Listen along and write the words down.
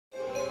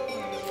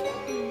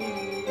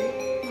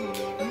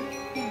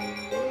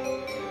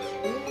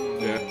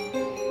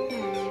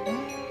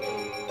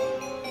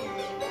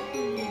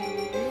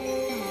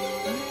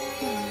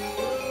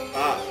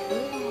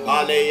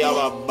Molly,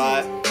 I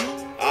buy.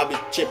 I be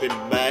chipping,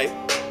 babe.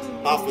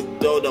 Half a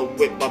dollar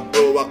with my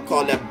bro, I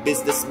call that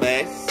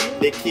businessman.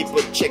 They keep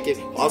on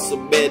checking, also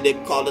man, they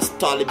call us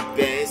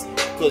Talibans.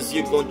 Cause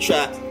you gon'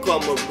 try,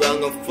 come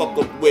around and fuck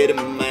up with a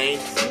man.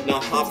 Now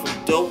half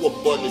a dollar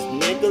up on this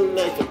nigga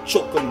like a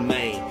choker,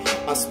 man.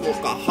 I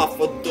smoke a half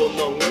a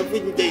dollar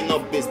every day, no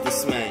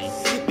businessman.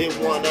 They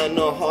wanna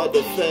know how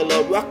the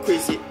fella rock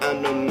crazy, I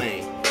know,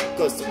 man.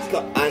 Cause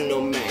I know,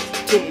 man.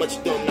 Too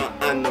much don't know,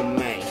 I know,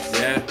 man.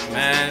 Yeah,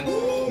 man.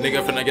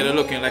 Nigga finna get it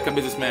looking like a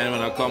businessman when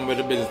I come with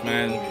a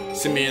businessman.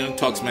 See me in the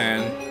talks,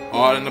 man.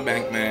 All in the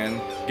bank, man.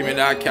 Give me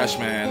that cash,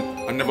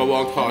 man. I never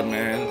worked hard,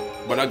 man.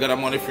 But I got a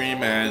money free,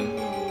 man.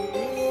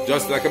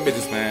 Just like a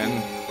businessman.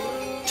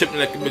 Chip me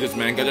like a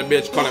businessman. Got a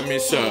bitch calling me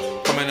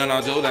sir. Coming on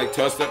a Joe like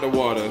thirst like the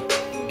water.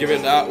 Give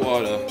it that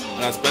water.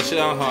 And I special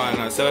on her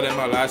and I said it in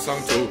my last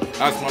song too.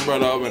 Ask my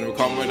brother when we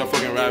come with a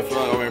fucking rifle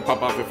or when we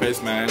pop off your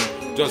face, man.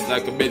 Just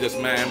like a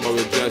businessman, but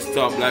we dressed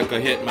up like a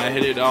hit man.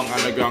 Hit it on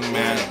the ground,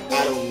 man.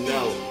 I don't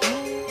know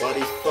why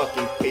these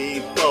fucking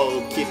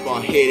people keep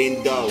on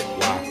hitting though.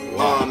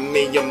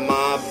 Me and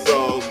my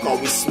bro,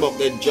 cause we smoke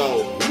the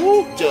Joe.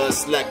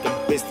 Just like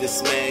a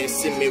businessman,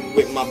 see me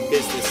with my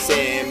business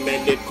hand.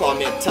 Man, they call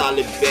me a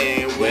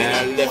Taliban when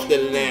I left the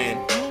land.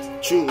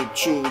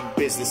 True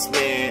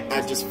businessman,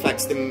 I just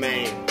flex the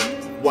man.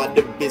 While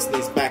the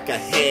business back at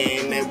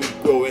hand, and we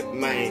grow it,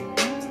 man.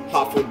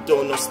 Half a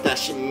door, no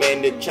stashing,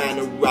 man, they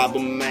tryna rob a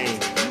man.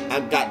 I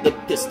got the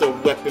pistol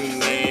weapon,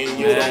 man,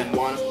 you don't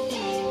wanna.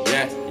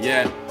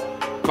 Yeah,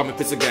 call me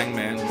pistol gang,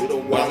 man. You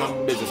don't But wanna.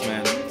 I'm a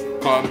businessman.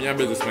 Call me a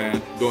businessman.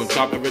 Don't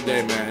chop every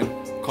day,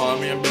 man. Call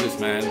me a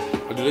businessman.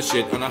 I do the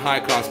shit on a high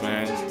class,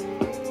 man.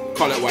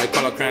 Call it white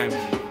collar crime.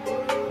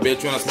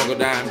 Bitch, wanna smoke a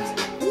dime.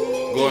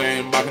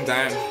 Going back in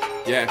time.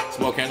 Yeah,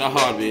 smoking the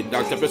hard weed.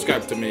 Doctor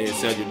prescribed to me.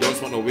 Said you don't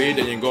smoke no weed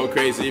and you go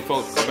crazy.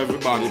 Fuck up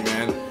everybody,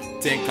 man.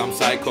 Think I'm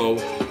psycho.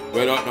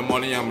 Without the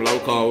money, I'm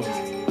loco.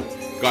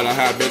 Got a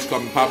hot bitch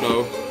called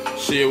Pablo.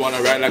 She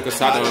wanna ride like a I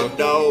saddle. don't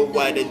know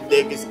why the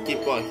niggas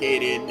keep on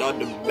hitting on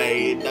the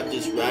main. I'm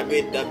just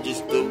rapping, I'm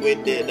just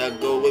doing it. I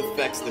go with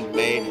facts the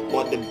main.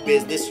 Want the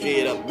business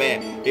straight up,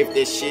 man. If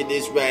this shit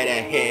is right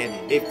at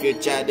hand. If you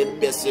try to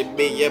mess with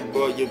me, yeah,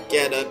 bro, you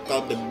gotta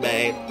call the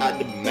man. I'm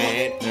the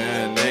man.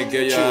 Yeah,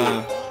 nigga,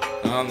 yeah.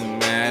 I'm the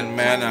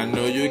man, I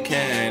know you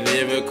can't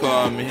even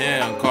come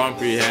here and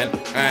comprehend.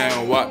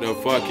 And what the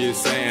fuck you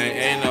saying?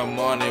 Ain't no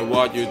money,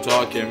 what you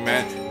talking,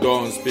 man?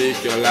 Don't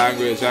speak your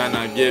language and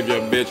I give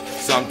your bitch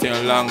something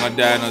longer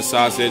than a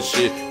sausage.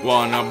 She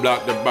wanna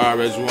block the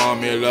barrage,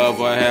 want me love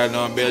her, hell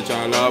no bitch,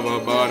 I love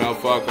her, but I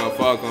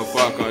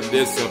fuck her,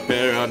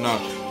 disappear or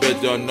not. Bitch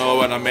don't know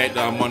when I make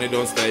that money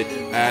don't stay.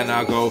 And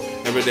I go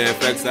every day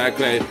flex like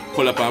clay.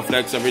 Pull up and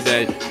flex every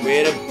day.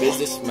 We're the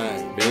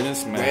businessman.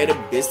 Businessman. We're the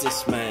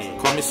businessman.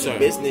 Call me sir. The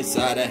business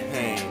out of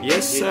hand.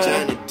 Yes, You're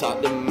sir. trying to talk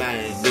the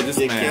man.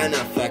 Businessman. You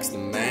cannot flex the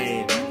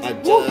man. I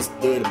just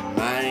do the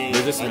man.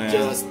 Businessman. I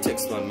just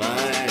text my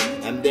mind.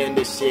 And then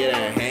the shit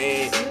at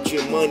hand.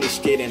 True money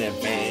straight in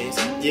advance.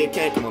 You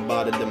can't come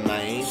about the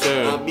domain.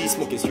 Sure. I'll be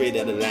smoking straight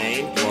out of the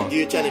lane. Wow.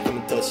 You trying to come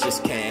and touch this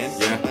can.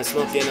 Yeah. I'm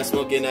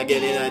smoking, I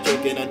get in, I'm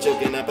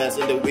choking, I'm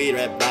passing the weed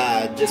right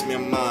by. Just me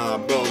and my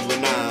bro,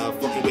 when I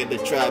fucking with the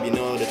tribe, you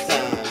know the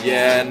time.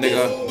 Yeah,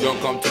 nigga, don't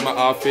come to my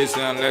office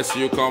unless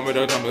you come with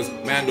the numbers.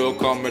 Man, don't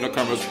come with the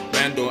cameras.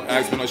 Man, don't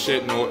ask me no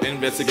shit, no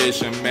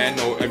investigation. Man,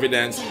 no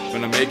evidence.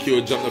 When I make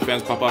you jump the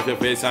fence, pop off your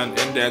face and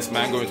index.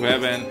 Man, going to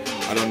heaven.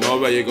 I don't know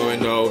where you're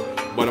going though,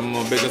 but I'm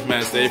a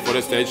businessman, stay for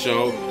the stage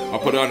show. I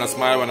put on a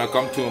smile when I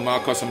come to my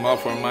customer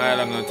for a mile,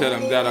 and I tell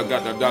them that I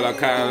got the dollar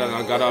Kyle and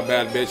I got a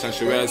bad bitch and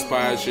she wears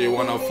spy. She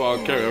wanna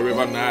fuck, carry a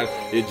river Nile,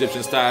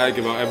 Egyptian style,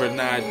 give her every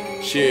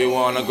night. She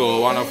wanna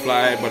go, wanna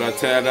fly, but I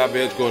tell that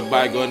bitch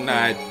goodbye, good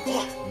night.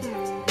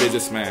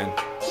 Businessman,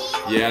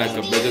 yeah, like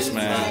a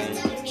businessman.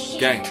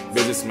 Gang,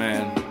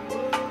 businessman,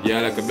 yeah,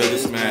 like a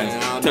businessman.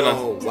 I Tell don't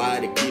her, know why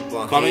they keep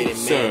on call me hating,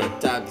 sir. man.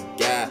 Type of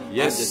guy.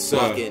 Yes, I'm just sir.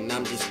 smoking,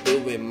 I'm just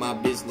doing my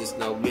business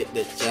now with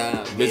the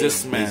job.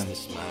 Businessman.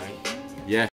 Businessman. Yeah.